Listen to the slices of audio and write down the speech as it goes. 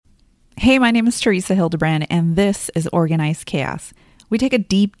Hey, my name is Teresa Hildebrand, and this is Organized Chaos. We take a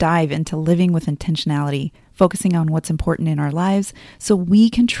deep dive into living with intentionality, focusing on what's important in our lives so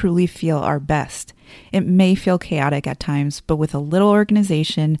we can truly feel our best. It may feel chaotic at times, but with a little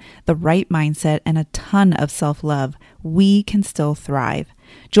organization, the right mindset, and a ton of self-love, we can still thrive.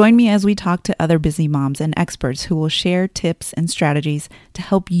 Join me as we talk to other busy moms and experts who will share tips and strategies to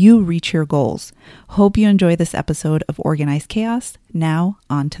help you reach your goals. Hope you enjoy this episode of Organized Chaos. Now,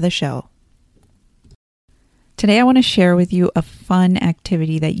 on to the show. Today, I want to share with you a fun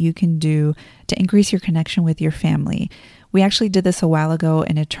activity that you can do to increase your connection with your family. We actually did this a while ago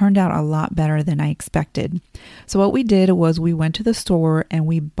and it turned out a lot better than I expected. So what we did was we went to the store and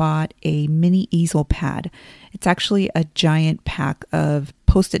we bought a mini easel pad. It's actually a giant pack of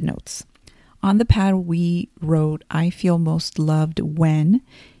Post-it notes. On the pad, we wrote, "I feel most loved when,"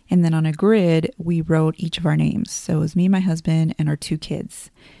 and then on a grid, we wrote each of our names. So it was me, my husband, and our 2 kids.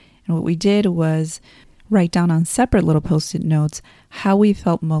 And what we did was write down on separate little Post-it notes how we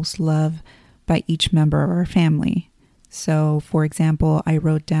felt most loved by each member of our family. So, for example, I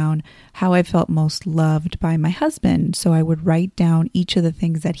wrote down how I felt most loved by my husband. So I would write down each of the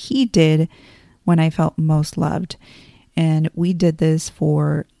things that he did when I felt most loved. And we did this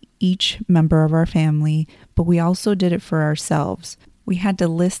for each member of our family, but we also did it for ourselves. We had to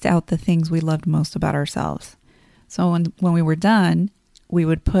list out the things we loved most about ourselves. So when we were done, we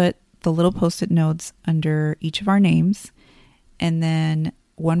would put the little Post-it notes under each of our names, and then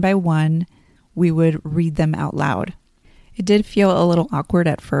one by one, we would read them out loud. It did feel a little awkward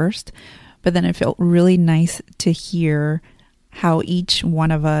at first, but then it felt really nice to hear how each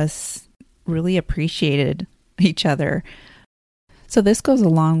one of us really appreciated each other. So this goes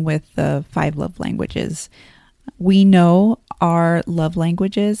along with the 5 love languages. We know our love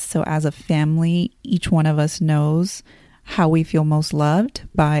languages, so as a family, each one of us knows how we feel most loved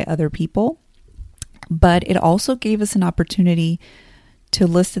by other people, but it also gave us an opportunity to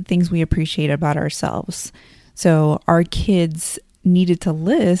list the things we appreciate about ourselves. So our kids needed to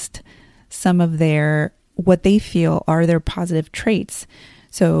list some of what they feel are their positive traits.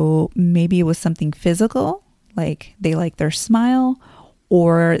 So maybe it was something physical, like they like their smile,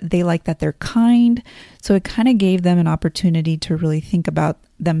 or they like that they're kind. So it kind of gave them an opportunity to really think about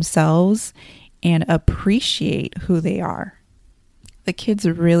themselves and appreciate who they are. The kids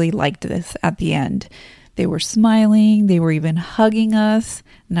really liked this at the end. They were smiling, they were even hugging us,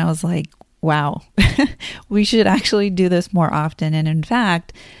 and I was like, wow, we should actually do this more often. And in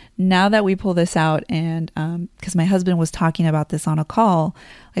fact, now that we pull this out and because my husband was talking about this on a call,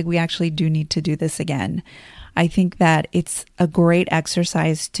 like we actually do need to do this again. I think that it's a great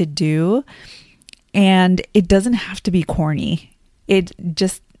exercise to do, and it doesn't have to be corny. It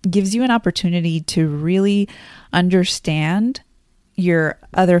just gives you an opportunity to really understand your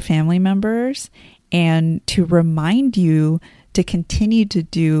other family members and to remind you to continue to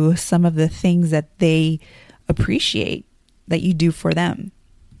do some of the things that they appreciate that you do for them.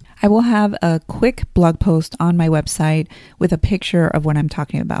 I will have a quick blog post on my website with a picture of what I'm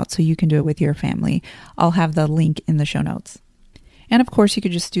talking about, so you can do it with your family. I'll have the link in the show notes. And of course, you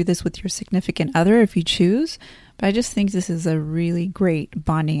could just do this with your significant other if you choose, but I just think this is a really great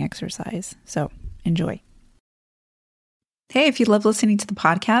bonding exercise. So enjoy. Hey, if you love listening to the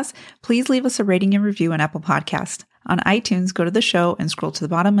podcast, please leave us a rating and review on Apple Podcast. On iTunes, go to the show and scroll to the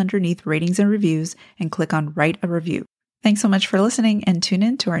bottom underneath ratings and reviews and click on write a review. Thanks so much for listening and tune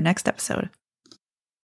in to our next episode.